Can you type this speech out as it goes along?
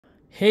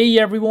Hey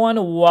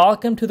everyone,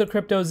 welcome to the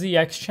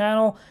Cryptocurrencies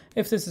channel.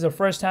 If this is the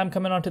first time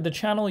coming onto the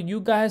channel, you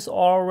guys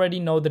already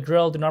know the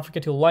drill. Do not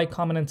forget to like,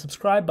 comment, and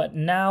subscribe. But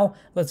now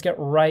let's get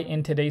right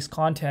in today's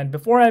content.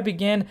 Before I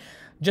begin,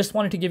 just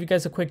wanted to give you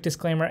guys a quick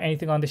disclaimer.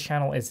 Anything on this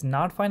channel is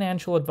not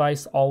financial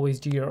advice. Always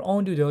do your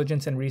own due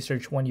diligence and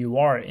research when you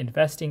are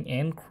investing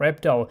in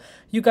crypto.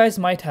 You guys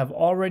might have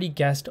already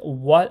guessed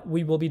what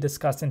we will be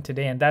discussing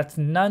today, and that's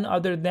none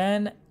other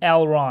than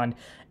elrond.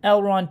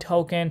 Elrond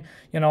token,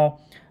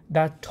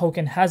 that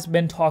token has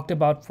been talked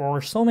about for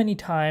so many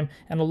time,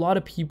 and a lot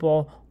of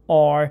people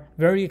are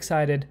very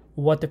excited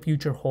what the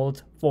future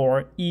holds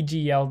for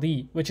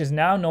Egld, which is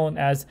now known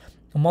as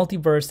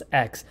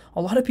Multiversx.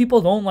 A lot of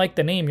people don't like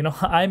the name.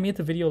 I made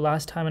the video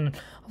last time and a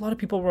lot of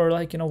people were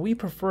like, we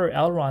prefer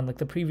elrond, like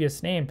the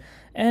previous name.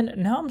 And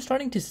now I'm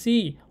starting to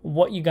see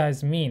what you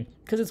guys mean,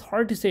 because it's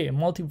hard to say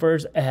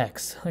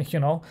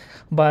Multiversx,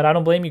 but I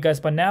don't blame you guys.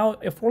 But now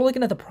if we're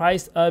looking at the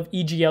price of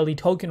Egld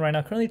token right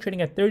now, currently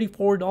trading at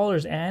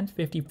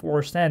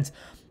 $34.54,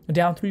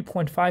 down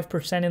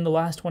 3.5% in the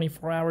last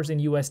 24 hours in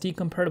USD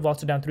comparative,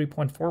 also down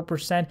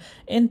 3.4%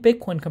 in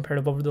Bitcoin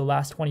comparative over the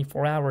last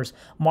 24 hours.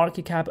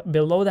 Market cap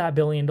below that $1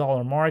 billion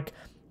mark,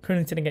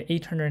 currently sitting at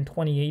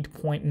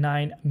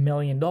 $828.9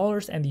 million,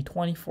 and the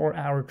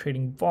 24-hour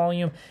trading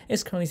volume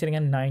is currently sitting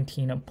at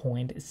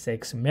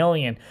 19.6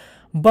 million.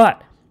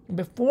 But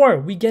before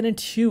we get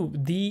into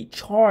the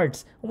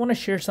charts, I want to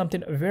share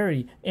something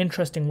very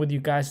interesting with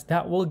you guys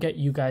that will get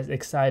you guys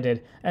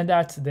excited, and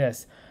that's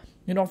this.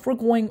 If we're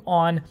going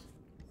on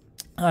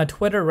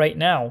Twitter right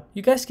now,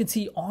 you guys can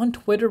see on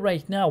Twitter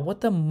right now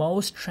what the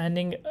most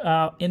trending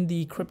in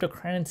the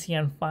cryptocurrency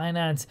and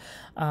finance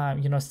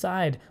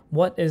side,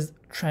 what is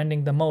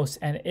trending the most,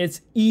 and it's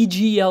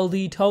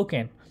Egld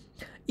token.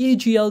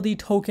 Egld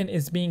token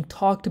is being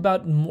talked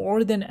about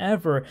more than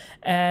ever,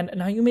 and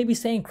now you may be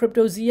saying,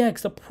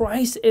 Cryptocurrencies, the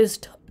price is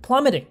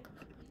plummeting.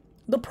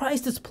 The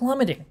price is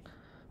plummeting.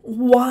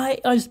 Why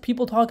is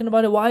people talking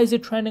about it? Why is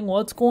it trending?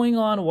 What's going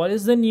on? What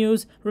is the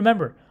news?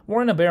 Remember,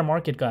 we're in a bear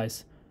market,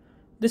 guys.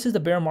 This is the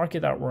bear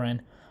market that we're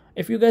in.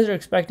 If you guys are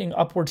expecting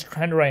upwards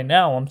trend right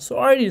now, I'm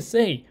sorry to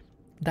say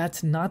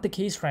that's not the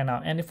case right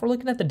now. And if we're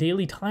looking at the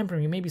daily time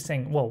frame, you may be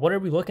saying, well, what are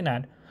we looking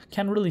at?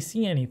 Can't really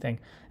see anything.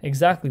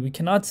 Exactly, we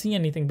cannot see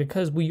anything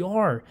because we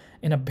are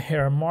in a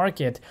bear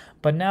market.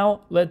 But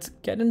now let's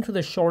get into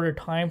the shorter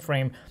time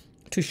frame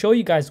to show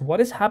you guys what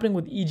is happening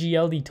with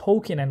Egld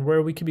token and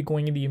where we could be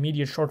going in the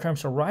immediate short term.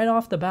 So right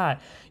off the bat,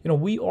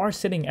 we are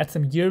sitting at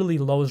some yearly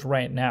lows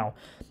right now.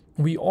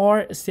 We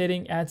are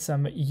sitting at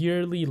some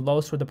yearly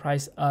lows for the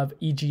price of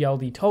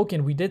Egld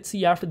token. We did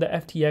see after the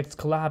FTX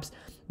collapse,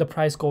 the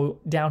price go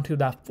down to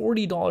that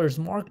 $40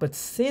 mark. But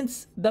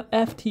since the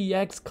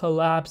FTX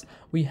collapse,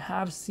 we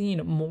have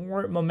seen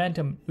more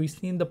momentum. We've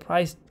seen the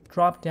price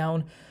drop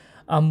down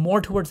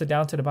more towards the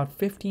downside, about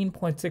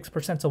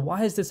 15.6%. So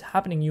why is this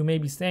happening? You may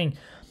be saying,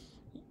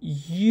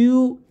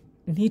 you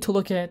need to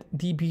look at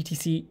the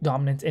BTC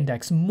dominance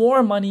index.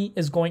 More money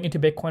is going into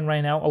Bitcoin right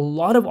now. A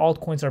lot of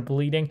altcoins are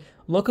bleeding.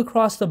 Look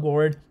across the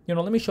board.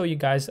 Let me show you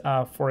guys,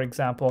 for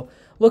example,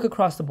 look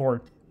across the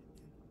board.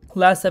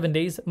 Last 7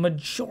 days,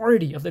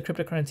 majority of the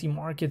cryptocurrency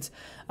markets,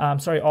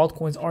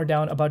 altcoins are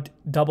down about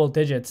double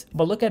digits.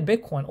 But look at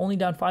Bitcoin, only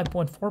down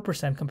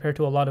 5.4% compared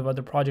to a lot of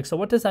other projects. So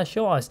what does that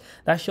show us?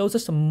 That shows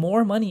us some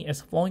more money is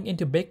flowing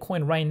into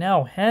Bitcoin right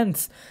now.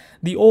 Hence,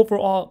 the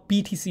overall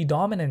BTC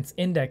dominance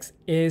index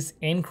is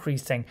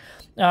increasing.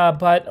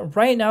 But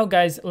right now,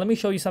 guys, let me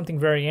show you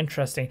something very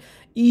interesting.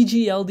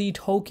 Egld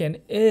token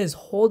is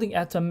holding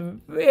at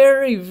some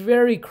very,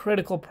 very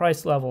critical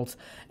price levels,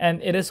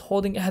 and it is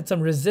holding at some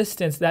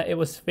resistance that it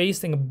was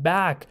facing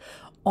back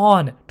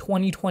on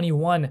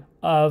 2021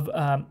 of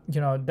when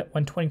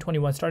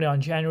 2021 started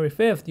on January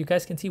 5th. You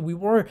guys can see we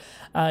were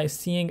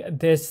seeing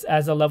this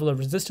as a level of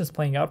resistance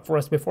playing out for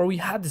us before we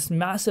had this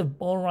massive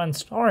bull run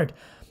start.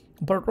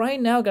 But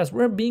right now, guys,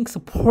 we're being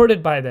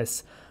supported by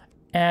this,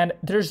 and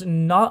there's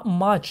not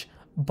much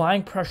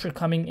buying pressure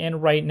coming in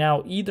right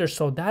now either.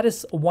 So that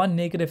is one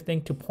negative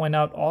thing to point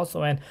out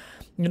also. And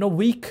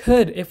we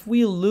could, if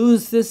we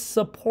lose this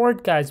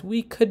support, guys,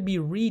 we could be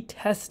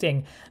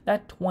retesting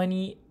that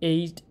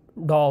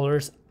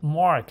 $28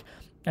 mark.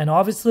 And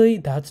obviously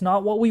that's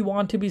not what we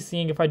want to be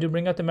seeing. If I do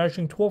bring out the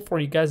measuring tool for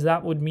you guys,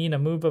 that would mean a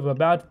move of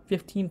about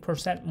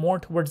 15% more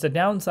towards the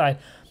downside.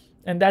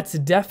 And that's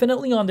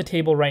definitely on the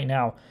table right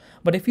now.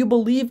 But if you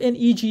believe in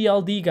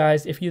Egld,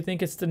 guys, if you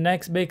think it's the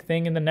next big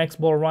thing in the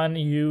next bull run,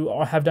 you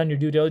have done your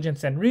due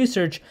diligence and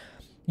research,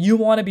 you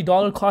want to be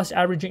dollar cost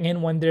averaging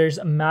in when there's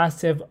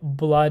massive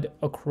blood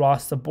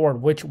across the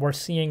board, which we're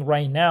seeing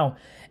right now.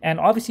 And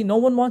obviously no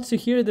one wants to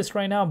hear this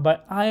right now,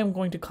 but I am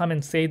going to come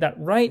and say that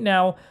right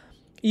now,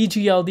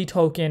 Egld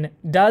token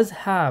does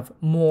have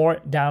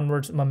more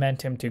downwards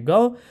momentum to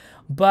go.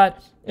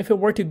 But if it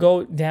were to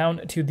go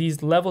down to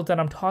these levels that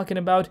I'm talking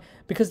about,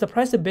 because the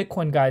price of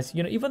Bitcoin, guys,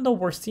 even though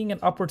we're seeing an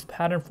upwards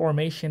pattern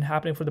formation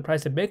happening for the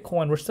price of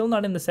Bitcoin, we're still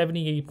not in the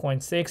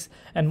 78.6,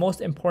 and most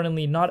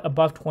importantly, not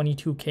above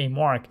 22K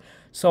mark.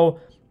 So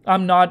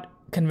I'm not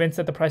convinced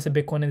that the price of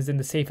Bitcoin is in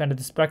the safe end of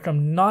the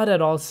spectrum. Not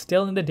at all,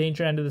 still in the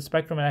danger end of the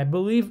spectrum. And I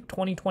believe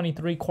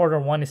 2023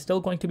 Q1 is still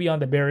going to be on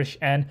the bearish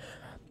end.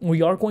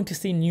 We are going to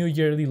see new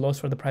yearly lows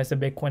for the price of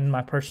Bitcoin, in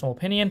my personal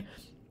opinion.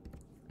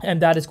 And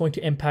that is going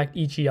to impact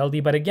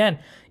EGLD. But again,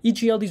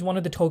 EGLD is one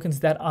of the tokens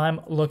that I'm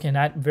looking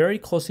at very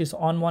closely. It's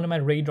on one of my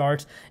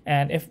radars.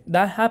 And if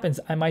that happens,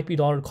 I might be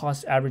dollar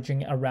cost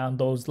averaging around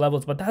those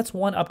levels. But that's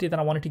one update that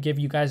I wanted to give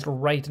you guys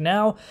right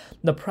now.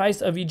 The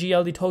price of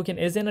EGLD token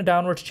is in a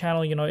downwards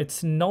channel. You know,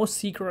 it's no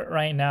secret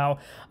right now.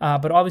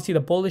 But obviously the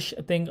bullish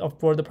thing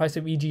for the price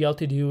of EGL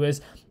to do is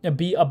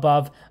be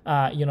above,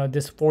 you know,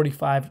 this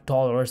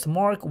 $45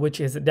 mark, which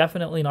is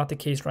definitely not the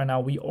case right now.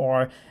 We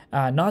are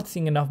not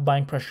seeing enough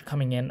buying pressure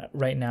coming in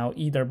right now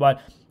either.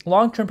 But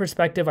long-term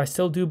perspective, I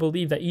still do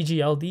believe that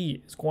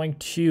EGLD is going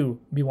to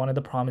be one of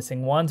the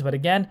promising ones. But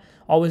again,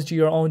 always do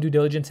your own due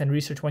diligence and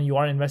research when you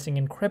are investing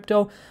in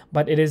crypto.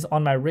 But it is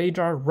on my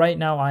radar right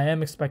now. I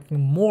am expecting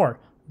more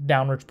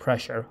downward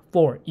pressure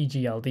for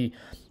EGLD.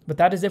 But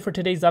that is it for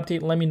today's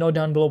update. Let me know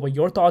down below what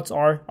your thoughts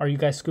are. Are you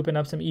guys scooping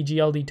up some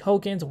EGLD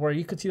tokens, where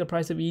you could see the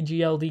price of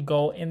EGLD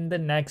go in the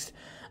next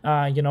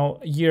you know,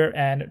 year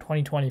and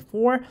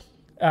 2024?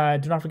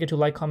 Do not forget to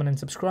like, comment, and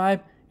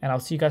subscribe. And I'll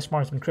see you guys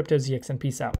tomorrow. It's been Crypto ZX, and peace out.